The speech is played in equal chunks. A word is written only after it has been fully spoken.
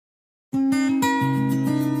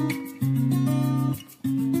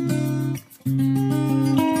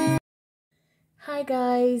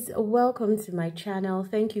guys, welcome to my channel.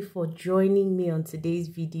 Thank you for joining me on today's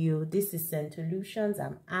video. This is Scentolutions.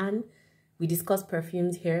 I'm Anne. We discuss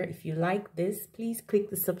perfumes here. If you like this, please click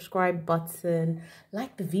the subscribe button,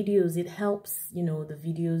 like the videos. It helps, the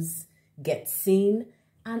videos get seen,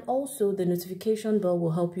 and also the notification bell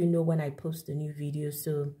will help you know when I post a new video.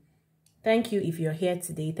 So thank you if you're here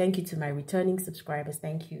today. Thank you to my returning subscribers.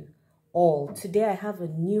 Thank you all. Today I have a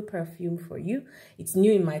new perfume for you. It's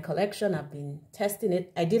new in my collection. I've been testing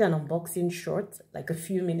it. I did an unboxing short like a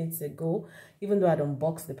few minutes ago, even though I'd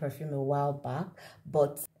unboxed the perfume a while back,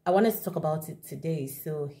 but I wanted to talk about it today.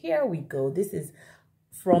 So here we go. This is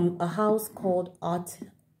from a house called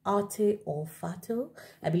ArteOlfatto.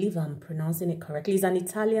 I believe I'm pronouncing it correctly. It's an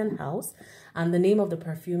Italian house, and the name of the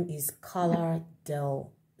perfume is Calar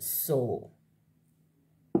del Sol.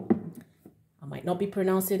 I might not be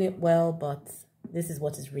pronouncing it well, but this is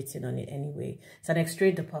what is written on it anyway. It's an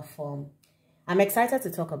extrait de parfum. I'm excited to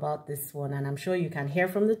talk about this one, and I'm sure you can hear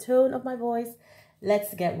from the tone of my voice.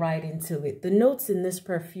 Let's get right into it. The notes in this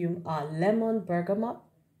perfume are lemon bergamot.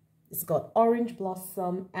 It's got orange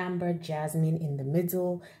blossom, amber, jasmine in the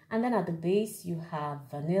middle. And then at the base, you have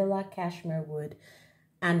vanilla, cashmere wood,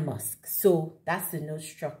 and musk. So that's the note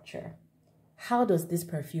structure. How does this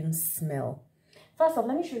perfume smell? First off,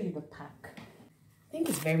 let me show you the pack. I think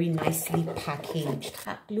it's very nicely packaged.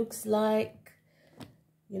 Pack looks like,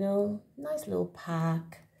 nice little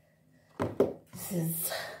pack.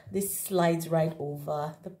 This slides right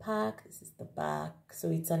over the pack. This is the back. So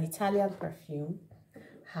it's an Italian perfume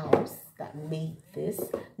house that made this.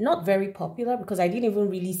 Not very popular because I didn't even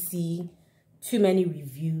really see too many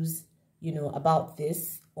reviews, about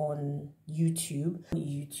this on YouTube.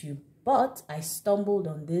 But I stumbled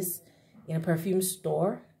on this in a perfume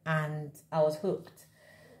store and I was hooked.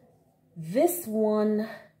 This one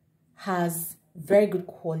has very good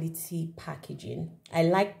quality packaging. I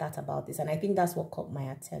like that about this, and I think that's what caught my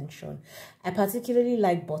attention. I particularly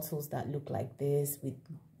like bottles that look like this with,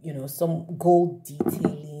 some gold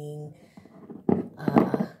detailing,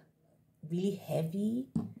 really heavy,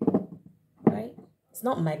 right? It's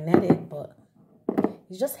not magnetic, but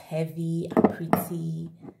it's just heavy and pretty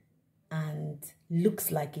and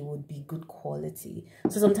looks like it would be good quality.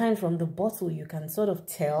 So sometimes from the bottle, you can sort of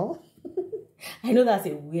tell. I know that's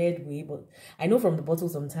a weird way, but I know from the bottle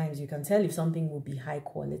sometimes you can tell if something will be high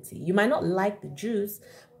quality. You might not like the juice,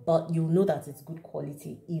 but you'll know that it's good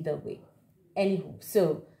quality either way. Anywho,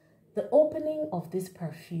 so the opening of this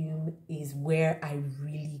perfume is where I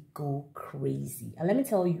really go crazy. And let me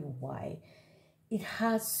tell you why. It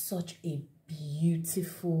has such a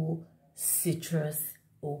beautiful citrus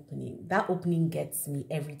opening. That opening gets me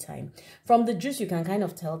every time. From the juice, you can kind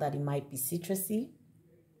of tell that it might be citrusy.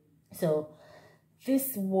 So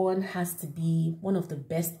this one has to be one of the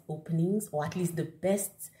best openings, or at least the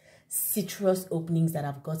best citrus openings that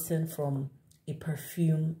I've gotten from a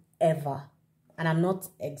perfume ever. And I'm not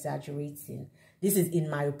exaggerating. This is in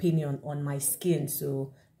my opinion on my skin.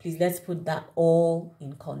 So please, let's put that all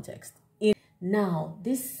in context. Now,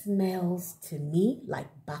 this smells to me like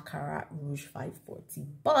Baccarat Rouge 540,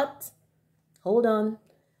 but hold on.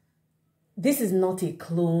 This is not a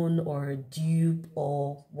clone or a dupe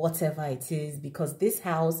or whatever it is, because this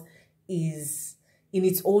house is in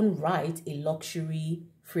its own right a luxury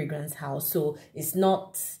fragrance house. So it's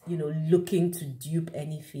not, looking to dupe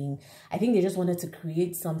anything. I think they just wanted to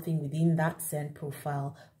create something within that scent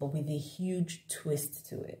profile, but with a huge twist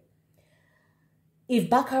to it. If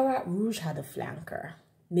Baccarat Rouge had a flanker,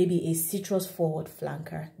 maybe a citrus forward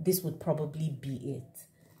flanker, this would probably be it.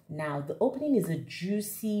 Now, the opening is a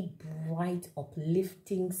juicy, bright,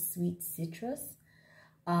 uplifting, sweet citrus.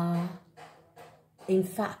 In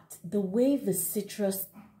fact, the way the citrus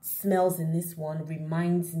smells in this one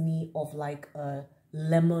reminds me of like a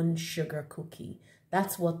lemon sugar cookie.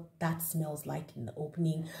 That's what that smells like in the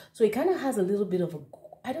opening. So it kind of has a little bit of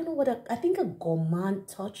I think a gourmand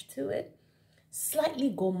touch to it.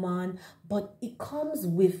 Slightly gourmand, but it comes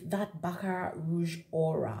with that Baccarat Rouge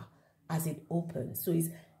aura as it opens. So it's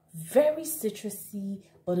very citrusy,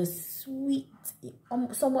 but a sweet,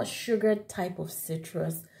 somewhat sugared type of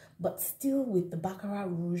citrus, but still with the Baccarat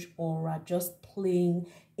Rouge aura just playing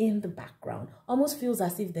in the background. Almost feels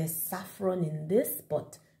as if there's saffron in this,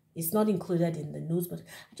 but it's not included in the nose. But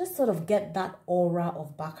I just sort of get that aura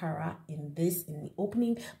of Baccarat in the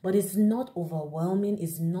opening, but it's not overwhelming.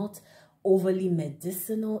 It's not overly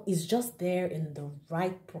medicinal. Is just there in the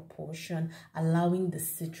right proportion, allowing the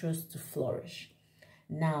citrus to flourish.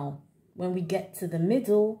 Now, when we get to the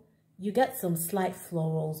middle, you get some slight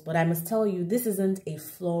florals, but I must tell you, this isn't a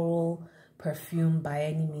floral perfume by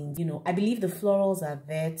any means. I believe the florals are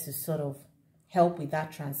there to sort of help with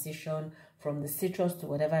that transition from the citrus to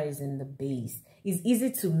whatever is in the base. It's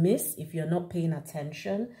easy to miss if you're not paying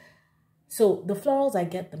attention. So the florals I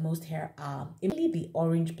get the most here are immediately the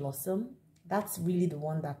orange blossom. That's really the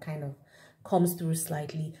one that kind of comes through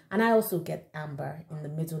slightly. And I also get amber in the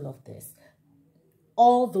middle of this.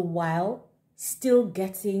 All the while still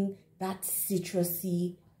getting that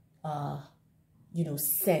citrusy, you know,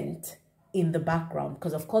 scent in the background.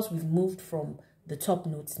 Because of course we've moved from the top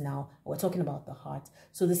notes now. We're talking about the heart.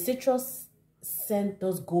 So the citrus scent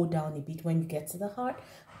does go down a bit when you get to the heart.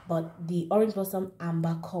 But the orange blossom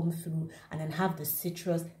amber come through and then have the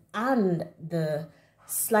citrus and the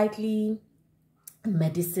slightly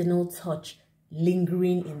medicinal touch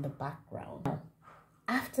lingering in the background.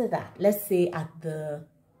 After that, let's say at the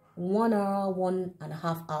 1 hour,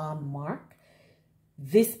 1.5 hour mark,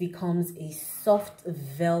 this becomes a soft,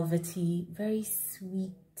 velvety, very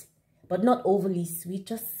sweet, but not overly sweet,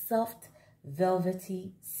 just soft,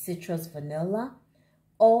 velvety citrus vanilla,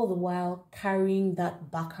 all the while carrying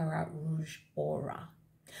that Baccarat Rouge aura.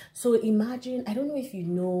 So imagine, I don't know if you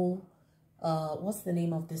know, what's the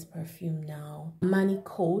name of this perfume now? Armani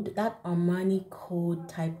Code, that Armani Code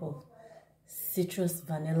type of citrus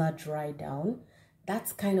vanilla dry down.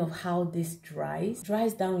 That's kind of how this dries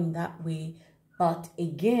down in that way, but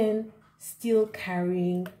again, still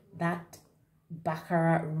carrying that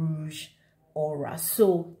Baccarat Rouge aura.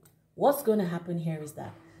 So what's going to happen here is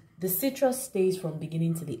that the citrus stays from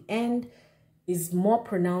beginning to the end, is more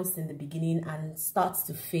pronounced in the beginning and starts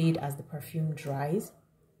to fade as the perfume dries,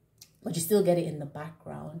 but you still get it in the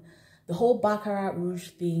background. The whole Baccarat Rouge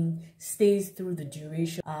thing stays through the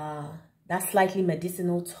duration. That slightly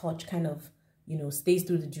medicinal touch kind of, you know, stays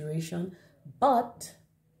through the duration. But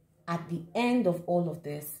at the end of all of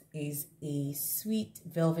this is a sweet,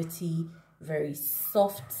 velvety, very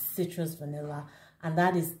soft citrus vanilla. And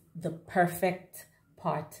that is the perfect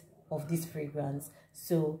part of this fragrance.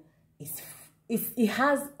 So it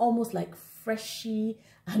has almost like freshy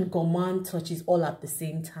and gourmand touches all at the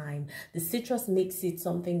same time. The citrus makes it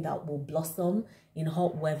something that will blossom in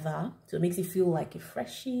hot weather, so it makes it feel like a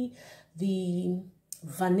freshie. The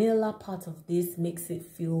vanilla part of this makes it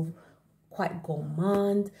feel quite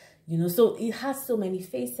gourmand, you know. So it has so many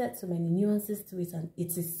facets, so many nuances to it, and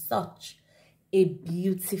it is such a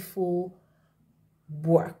beautiful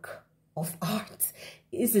work of art.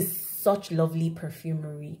 This is such lovely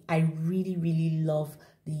perfumery. I really, really love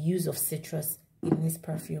the use of citrus in this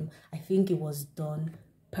perfume. I think it was done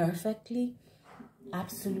perfectly.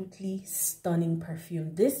 Absolutely stunning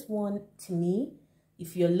perfume. This one, to me,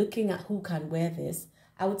 if you're looking at who can wear this,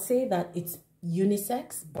 I would say that it's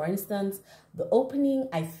unisex. For instance, the opening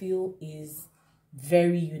I feel is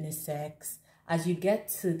very unisex. As you get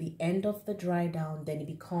to the end of the dry down, then it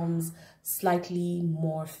becomes slightly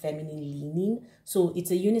more feminine leaning. So it's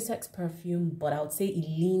a unisex perfume, but I would say it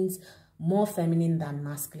leans more feminine than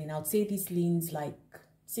masculine. I would say this leans like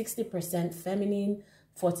 60% feminine,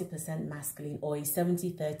 40% masculine, or a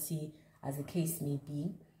 70-30 as the case may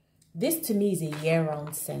be. This to me is a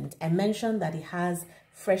year-round scent. I mentioned that it has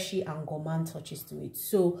freshy and gourmand touches to it.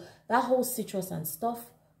 So that whole citrus and stuff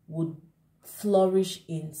would flourish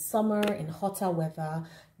in summer, in hotter weather.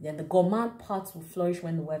 Then the gourmand parts will flourish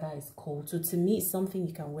when the weather is cold. So to me, it's something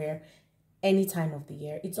you can wear any time of the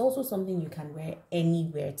year. It's also something you can wear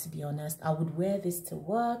anywhere, to be honest. I would wear this to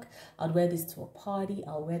work. I'd wear this to a party.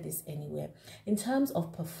 I'll wear this anywhere. In terms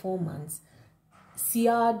of performance,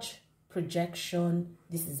 sillage, projection,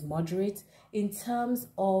 this is moderate. In terms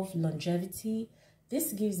of longevity,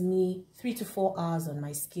 this gives me 3 to 4 hours on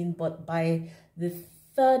my skin, but by the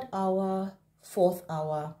 3rd hour, 4th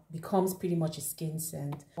hour becomes pretty much a skin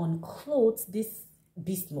scent. On clothes, this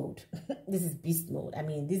beast mode. This is beast mode. I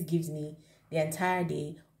mean, this gives me the entire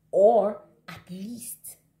day or at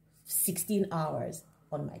least 16 hours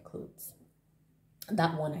on my clothes.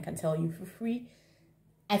 That one I can tell you for free.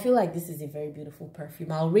 I feel like this is a very beautiful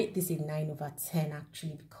perfume. I'll rate this a 9/10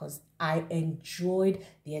 actually, because I enjoyed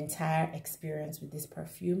the entire experience with this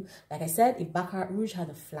perfume. Like I said, if Baccarat Rouge had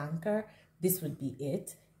a flanker, this would be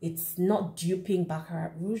it. It's not duping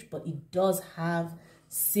Baccarat Rouge, but it does have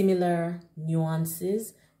similar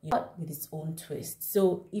nuances, but with its own twist.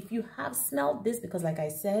 So if you have smelled this, because like I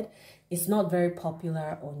said, it's not very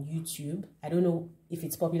popular on YouTube. I don't know if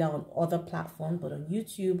it's popular on other platforms, but on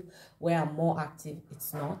YouTube, where I'm more active,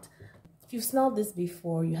 it's not. If you've smelled this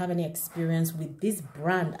before, you have any experience with this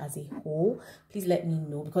brand as a whole, please let me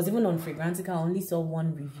know, because even on Fragrantica, I only saw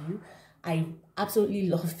one review. I absolutely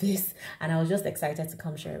love this, and I was just excited to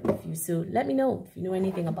come share it with you. So let me know if you know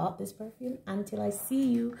anything about this perfume. Until I see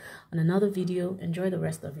you on another video, enjoy the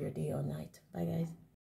rest of your day or night. Bye guys.